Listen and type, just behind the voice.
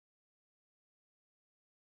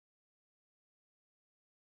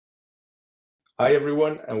Hi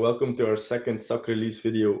everyone, and welcome to our second SAC release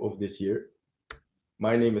video of this year.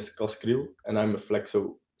 My name is Cas Geoffrey, and I'm a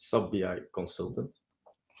Flexo SAP BI consultant.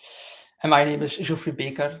 And my name is Geoffrey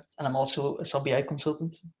Baker, and I'm also a SAP BI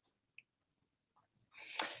consultant.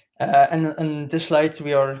 And in this slide,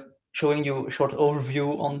 we are showing you a short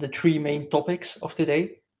overview on the three main topics of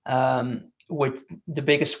today, with the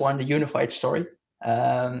biggest one, the unified story.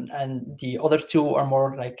 And the other two are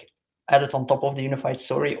more like added on top of the unified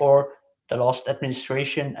story, or the last,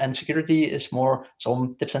 administration and security, is more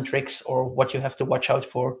some tips and tricks or what you have to watch out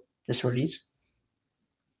for this release.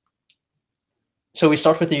 So we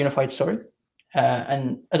start with the unified story.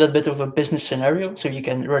 And a little bit of a business scenario so you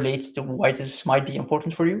can relate to why this might be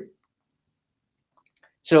important for you.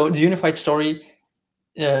 So the unified story,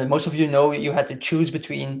 most of you know you had to choose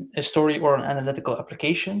between a story or an analytical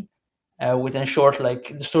application. With in short,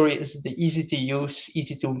 like the story is the easy to use,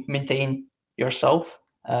 easy to maintain yourself,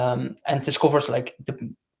 and this covers like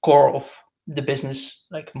the core of the business,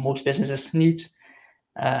 like most businesses need.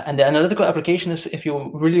 And the analytical application is if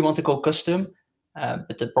you really want to go custom,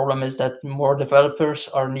 but the problem is that more developers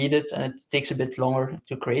are needed and it takes a bit longer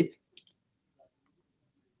to create.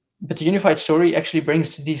 But the unified story actually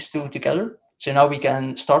brings these two together. So now we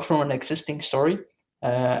can start from an existing story,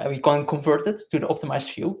 and we can convert it to the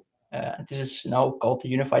optimized view. And this is now called the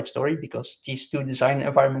unified story because these two design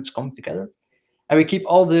environments come together. And we keep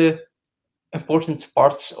all the important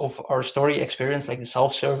parts of our story experience, like the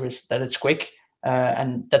self-service, that it's quick,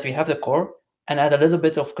 and that we have the core, and add a little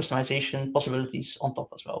bit of customization possibilities on top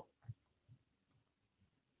as well.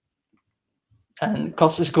 And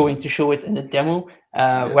Cas is going to show it in the demo,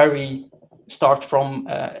 where we start from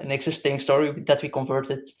an existing story that we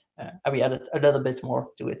converted, and we added a little bit more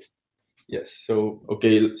to it. Yes, so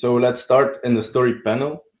let's start in the story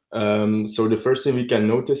panel. So the first thing we can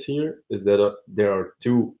notice here is that there are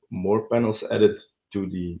two more panels added to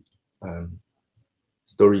the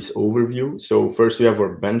stories overview. So first we have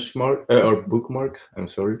our our bookmarks, I'm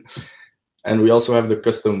sorry. And we also have the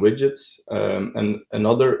custom widgets. And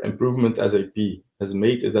another improvement SAP has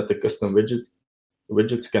made is that the custom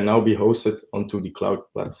widgets can now be hosted onto the cloud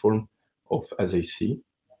platform of SAC.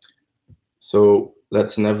 So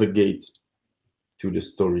let's navigate to the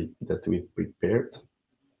story that we've prepared.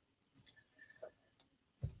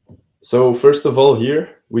 So first of all,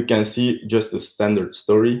 here we can see just a standard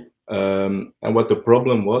story. And what the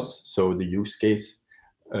problem was, so the use case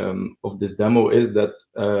of this demo is that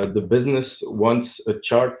the business wants a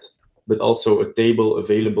chart, but also a table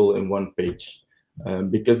available in one page.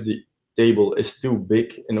 Because the table is too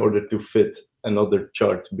big in order to fit another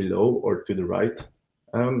chart below or to the right,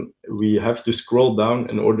 we have to scroll down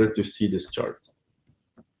in order to see this chart.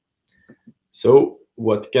 So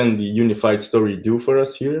what can the unified story do for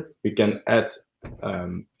us here? We can add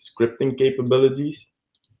scripting capabilities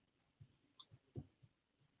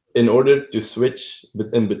in order to switch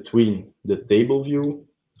in between the table view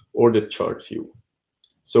or the chart view.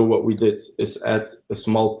 So what we did is add a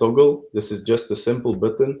small toggle. This is just a simple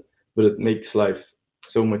button, but it makes life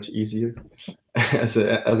so much easier as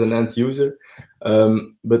an end user.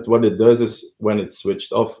 But what it does is when it's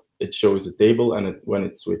switched off, it shows a table, and when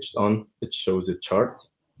it's switched on, it shows a chart.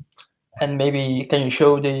 And maybe can you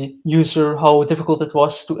show the user how difficult it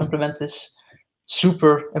was to implement this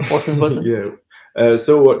super important button? Yeah.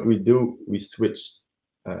 So what we do, we switch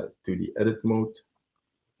to the edit mode.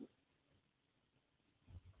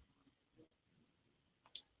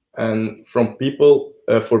 And for people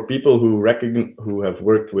who have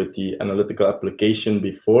worked with the analytical application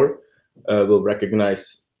before, will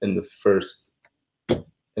recognize in the first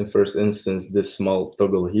instance this small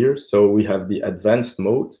toggle here. So we have the advanced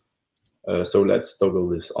mode. So let's toggle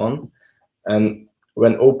this on. And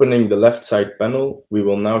when opening the left side panel, we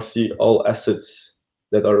will now see all assets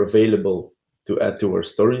that are available to add to our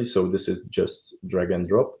story. So this is just drag and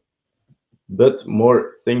drop. But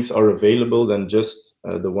more things are available than just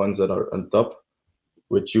the ones that are on top,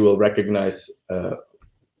 which you will recognize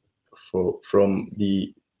from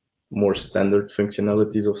the more standard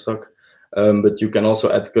functionalities of SAC. But you can also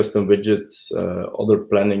add custom widgets, other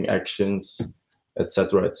planning actions,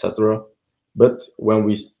 etc., etc. But when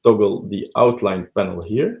we toggle the outline panel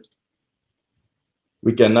here,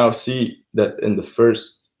 we can now see that in the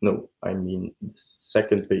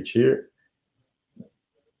second page here,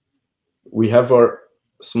 we have our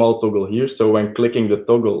small toggle here. So when clicking the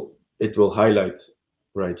toggle, it will highlight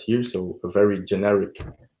right here. So a very generic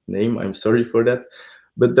name, I'm sorry for that.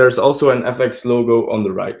 But there's also an FX logo on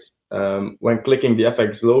the right. When clicking the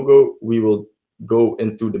FX logo, we will go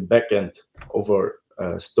into the backend of our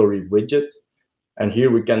story widget. And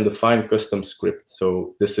here we can define custom script.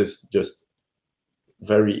 So this is just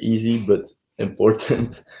very easy but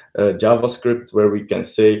important JavaScript where we can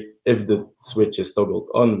say if the switch is toggled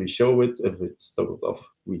on, we show it. If it's toggled off,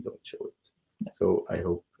 we don't show it. So I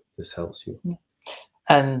hope this helps you.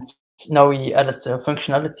 And now we added the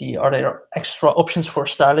functionality. Are there extra options for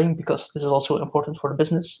styling? Because this is also important for the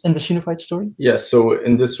business in this unified story. Yeah, so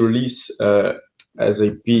in this release,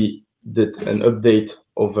 SAP did an update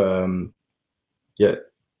of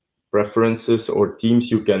preferences or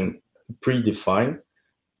themes you can predefine.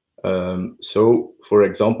 So, for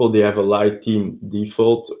example, they have a light theme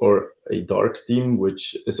default or a dark theme,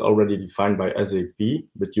 which is already defined by SAP,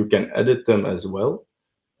 but you can edit them as well.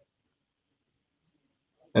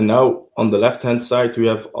 And now on the left-hand side, we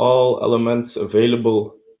have all elements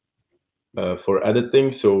available for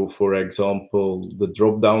editing. So, for example, the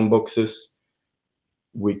drop-down boxes,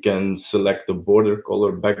 we can select the border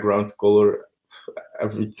color, background color,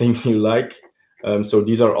 everything you like. So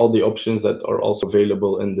these are all the options that are also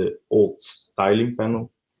available in the old styling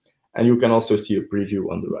panel. And you can also see a preview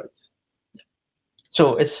on the right.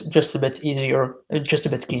 So it's just a bit easier, just a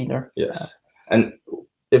bit cleaner. Yes. And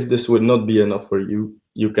if this would not be enough for you,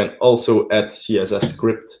 you can also add CSS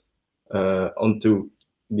script onto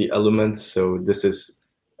the elements. So this is,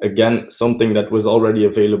 again, something that was already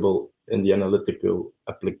available in the analytical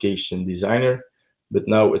application designer, but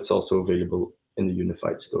now it's also available in the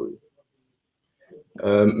unified story.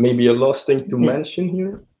 Maybe a last thing to mention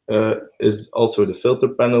here is also the filter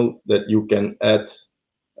panel that you can add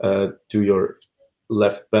to your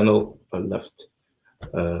left panel, left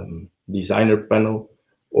designer panel,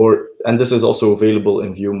 and this is also available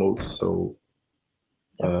in view mode. So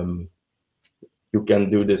you can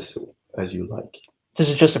do this as you like. This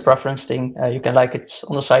is just a preference thing. You can like it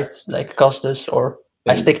on the side, like Cas does, or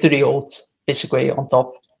I stick to the old basic way on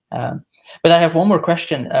top. But I have one more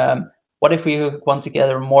question. What if we want to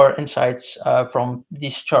gather more insights from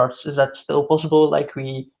these charts? Is that still possible, like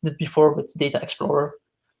we did before with Data Explorer?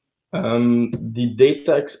 The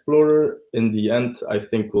Data Explorer, in the end, I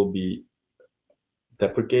think will be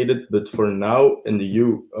deprecated. But for now, in the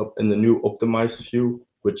new optimized view,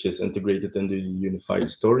 which is integrated into the unified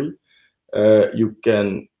story, you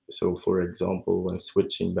can. So, for example, when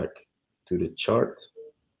switching back to the chart,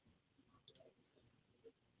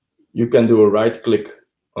 you can do a right click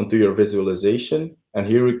onto your visualization, and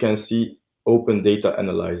here you can see Open Data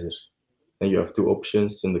Analyzer. And you have two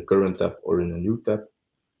options in the current tab or in a new tab.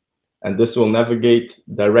 And this will navigate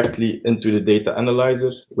directly into the data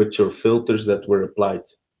analyzer with your filters that were applied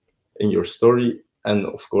in your story, and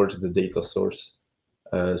of course the data source.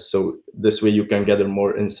 So this way you can gather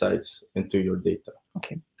more insights into your data.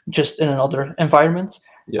 Okay, just in another environment.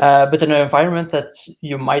 Yes. But in an environment that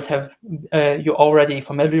you might have you already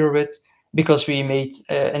familiar with, because we made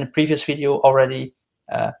in a previous video already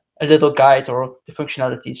a little guide or the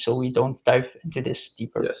functionality, so we don't dive into this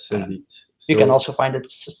deeper. Yes, indeed. You can also find it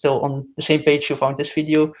still on the same page you found this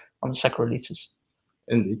video on the SAC releases.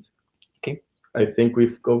 Indeed. Okay. I think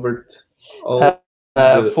we've covered all.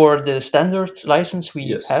 For the standard license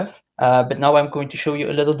we have, but now I'm going to show you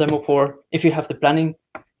a little demo for if you have the planning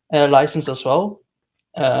license as well.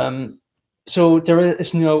 So there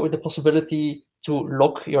is now the possibility to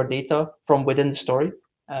lock your data from within the story.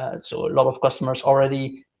 So a lot of customers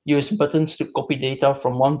already use buttons to copy data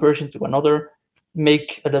from one version to another,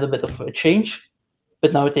 make a little bit of a change,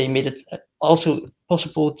 but now they made it also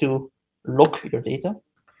possible to lock your data.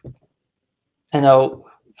 And now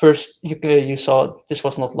first you saw this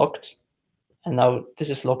was not locked, and now this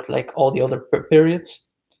is locked like all the other periods.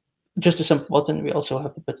 Just a simple button. We also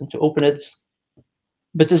have the button to open it.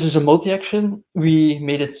 But this is a multi-action. We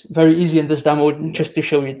made it very easy in this demo just to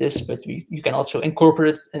show you this, but you can also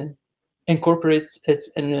incorporate it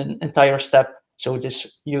in an entire step. So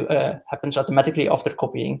this happens automatically after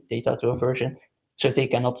copying data to a version, so they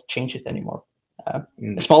cannot change it anymore. A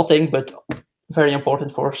small thing, but very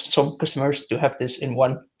important for some customers to have this in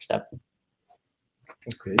one step.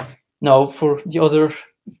 Okay. Now for the other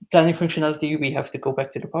planning functionality, we have to go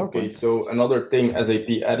back to the PowerPoint. Okay, so another thing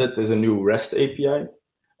SAP added is a new REST API.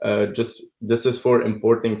 This is for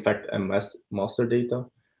importing fact and master data.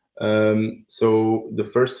 So the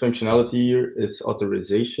first functionality here is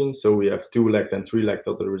authorization. So we have 2-legged and 3-legged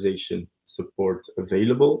authorization support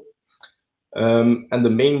available. And the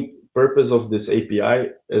main purpose of this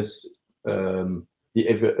API is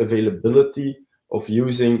the availability of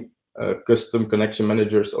using custom connection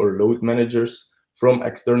managers or load managers from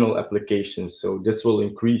external applications. So this will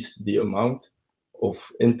increase the amount of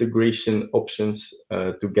integration options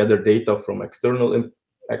to gather data from external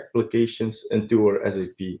applications into our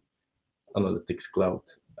SAP Analytics Cloud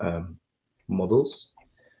models.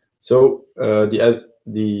 So the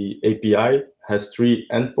the API has 3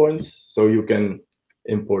 endpoints, so you can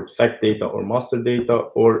import fact data or master data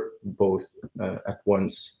or both at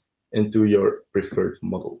once into your preferred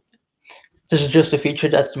model. This is just a feature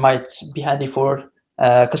that might be handy for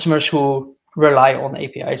customers who rely on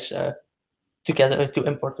APIs to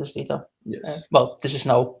import this data. Yes. Well, this is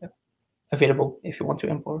now available if you want to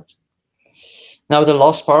import. Now the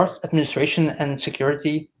last part, administration and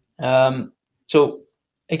security. So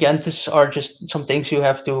again, these are just some things you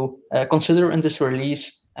have to consider in this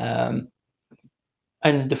release.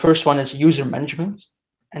 And the first one is user management.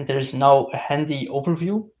 And there is now a handy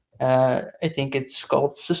overview. I think it's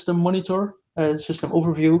called System Monitor, System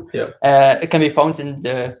Overview. Yeah. It can be found in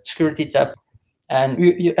the Security tab. And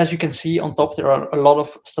as you can see on top, there are a lot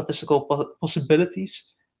of statistical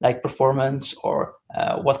possibilities, like performance or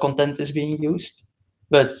what content is being used.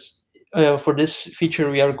 But for this feature,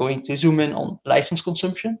 we are going to zoom in on license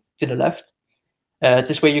consumption to the left.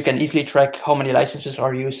 This way, you can easily track how many licenses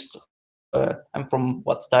are used and from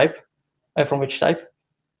what type, from which type.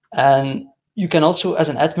 And you can also, as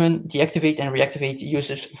an admin, deactivate and reactivate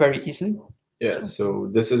users very easily. Yeah, so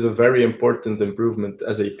this is a very important improvement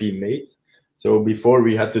SAP made. So before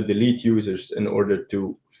we had to delete users in order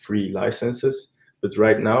to free licenses, but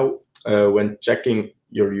right now, when checking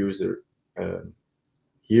your user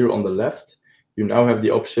here on the left, you now have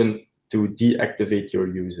the option to deactivate your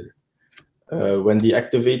user. When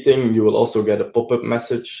deactivating, you will also get a pop-up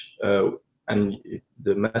message, and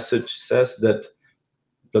the message says that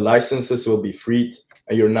the licenses will be freed,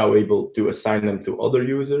 and you're now able to assign them to other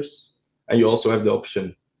users. And you also have the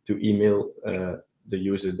option to email the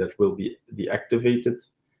user that will be deactivated.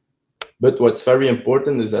 But what's very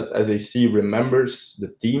important is that SAC remembers the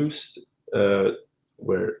teams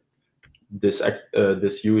where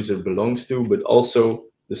this user belongs to, but also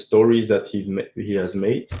the stories that he has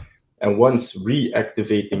made. And once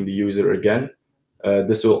reactivating the user again,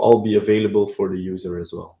 this will all be available for the user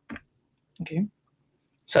as well. Okay,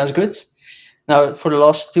 sounds good. Now, for the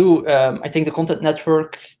last two, I think the content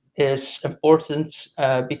network is important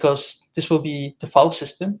because this will be the file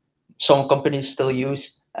system some companies still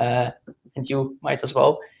use, and you might as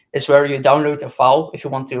well, is where you download a file if you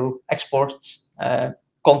want to export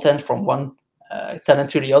content from one tenant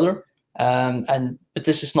to the other. But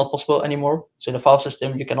this is not possible anymore. So the file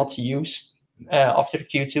system you cannot use after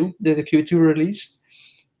Q2, the Q2 release.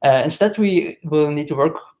 Instead, we will need to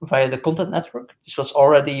work via the content network. This was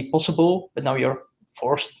already possible, but now you're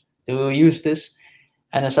forced to use this.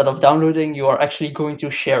 And instead of downloading, you are actually going to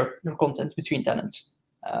share your content between tenants.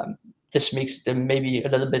 This makes them maybe a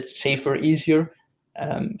little bit safer, easier.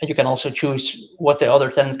 And you can also choose what the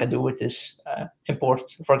other tenant can do with this import.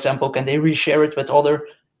 For example, can they reshare it with other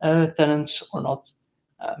tenants or not?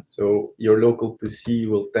 So your local PC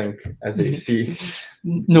will thank SAC.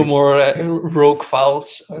 No more rogue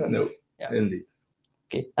files. No, yeah. Indeed.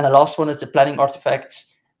 Okay, and the last one is the planning artifacts.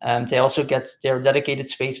 They also get their dedicated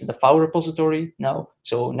space in the file repository now.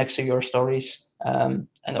 So next to your stories and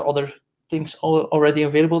there are other things already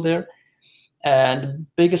available there. And the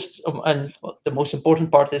biggest and the most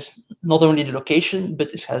important part is not only the location,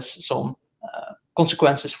 but this has some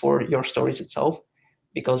consequences for your stories itself.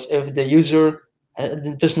 Because if the user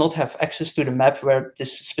does not have access to the map where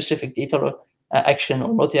this specific data action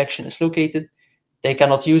or multi-action is located, they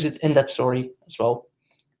cannot use it in that story as well.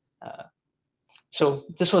 So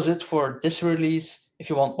this was it for this release.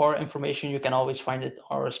 If you want more information, you can always find it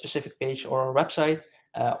on our specific page or our website,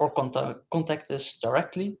 or contact us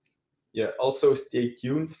directly. Yeah, also stay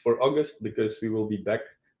tuned for August because we will be back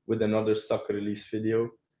with another SAC release video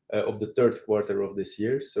of the third quarter of this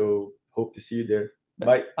year. So hope to see you there.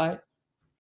 Bye. Bye.